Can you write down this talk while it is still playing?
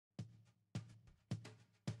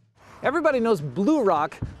Everybody knows Blue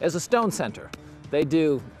Rock as a stone center. They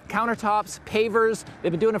do countertops, pavers.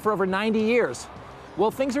 They've been doing it for over 90 years. Well,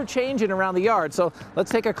 things are changing around the yard, so let's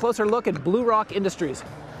take a closer look at Blue Rock Industries.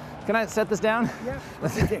 Can I set this down? Yeah,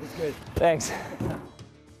 that's good. Thanks.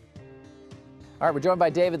 All right, we're joined by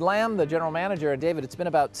David Lamb, the general manager. And David, it's been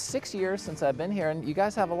about 6 years since I've been here, and you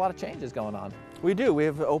guys have a lot of changes going on. We do. We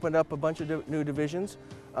have opened up a bunch of new divisions.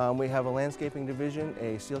 We have a landscaping division,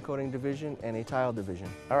 a seal coating division, and a tile division.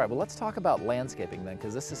 All right, well, let's talk about landscaping then,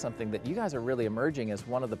 because this is something that you guys are really emerging as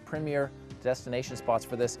one of the premier destination spots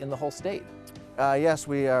for this in the whole state. Yes,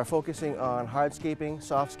 we are focusing on hardscaping,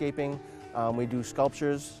 softscaping. We do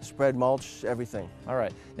sculptures, spread mulch, everything. All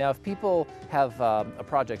right. Now, if people have a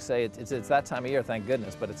project, say it's that time of year, thank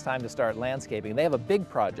goodness, but it's time to start landscaping. They have a big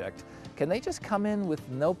project. Can they just come in with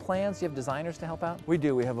no plans? Do you have designers to help out? We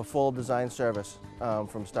do. We have a full design service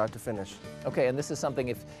from start to finish. Okay, and this is something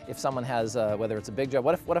if someone has, whether it's a big job,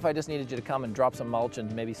 what if I just needed you to come and drop some mulch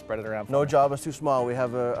and maybe spread it around for No me? job is too small. We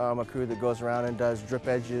have a crew that goes around and does drip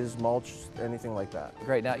edges, mulch, anything like that.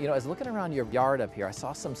 Great. Now, you know, as looking around your yard up here, I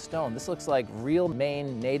saw some stone. This looks like real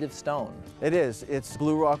Maine native stone. It is. It's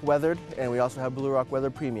Blue Rock weathered, and we also have Blue Rock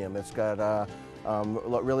weathered premium. It's got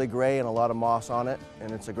really gray and a lot of moss on it,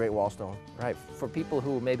 and it's a great wall stone. Right. For people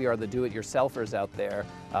who maybe are the do-it-yourselfers out there,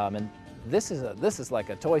 and this is like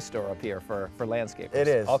a toy store up here for landscapers. It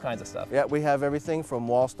is. All kinds of stuff. Yeah, we have everything from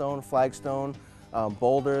wall stone, flagstone,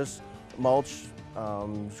 boulders, mulch,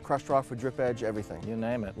 crushed rock for drip edge, everything. You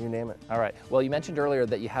name it. You name it. All right. Well, you mentioned earlier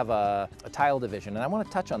that you have a tile division, and I want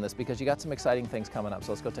to touch on this because you got some exciting things coming up.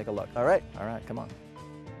 So let's go take a look. All right. All right, come on.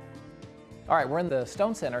 All right, we're in the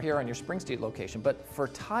Stone Center here on your Spring Street location, but for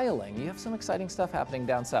tiling, you have some exciting stuff happening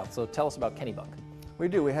down south. So tell us about Kennebunk. We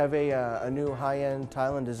do. We have a new high-end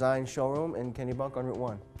tile and design showroom in Kennebunk on Route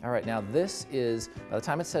 1. All right, now this is, by the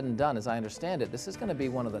time it's said and done, as I understand it, this is going to be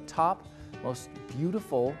one of the top, most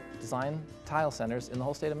beautiful design tile centers in the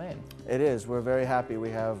whole state of Maine. It is. We're very happy. We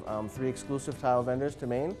have 3 exclusive tile vendors to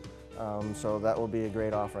Maine, so that will be a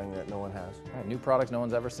great offering that no one has. All right, new products no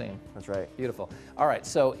one's ever seen. That's right. Beautiful. All right,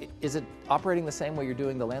 so is it operating the same way you're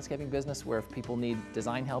doing the landscaping business, where if people need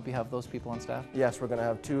design help, you have those people on staff? Yes, we're going to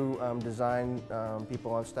have 2 design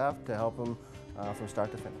people on staff to help them from start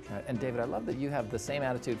to finish. All right, and David, I love that you have the same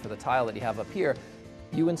attitude for the tile that you have up here.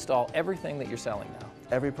 You install everything that you're selling now.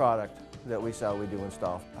 Every product that we sell, we do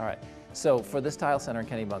install. All right. So for this tile center in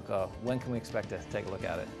Kennebunk, when can we expect to take a look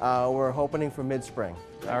at it? We're hoping for mid-spring.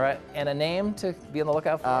 All right. And a name to be on the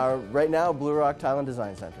lookout for? Right now, Blue Rock Tile and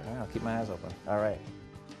Design Center. All right, I'll keep my eyes open. All right.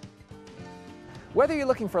 Whether you're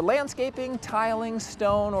looking for landscaping, tiling,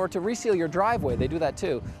 stone, or to reseal your driveway, they do that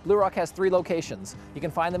too. Blue Rock has 3 locations. You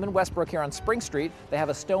can find them in Westbrook here on Spring Street. They have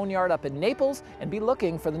a stone yard up in Naples, and be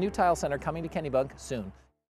looking for the new tile center coming to Kennebunk soon.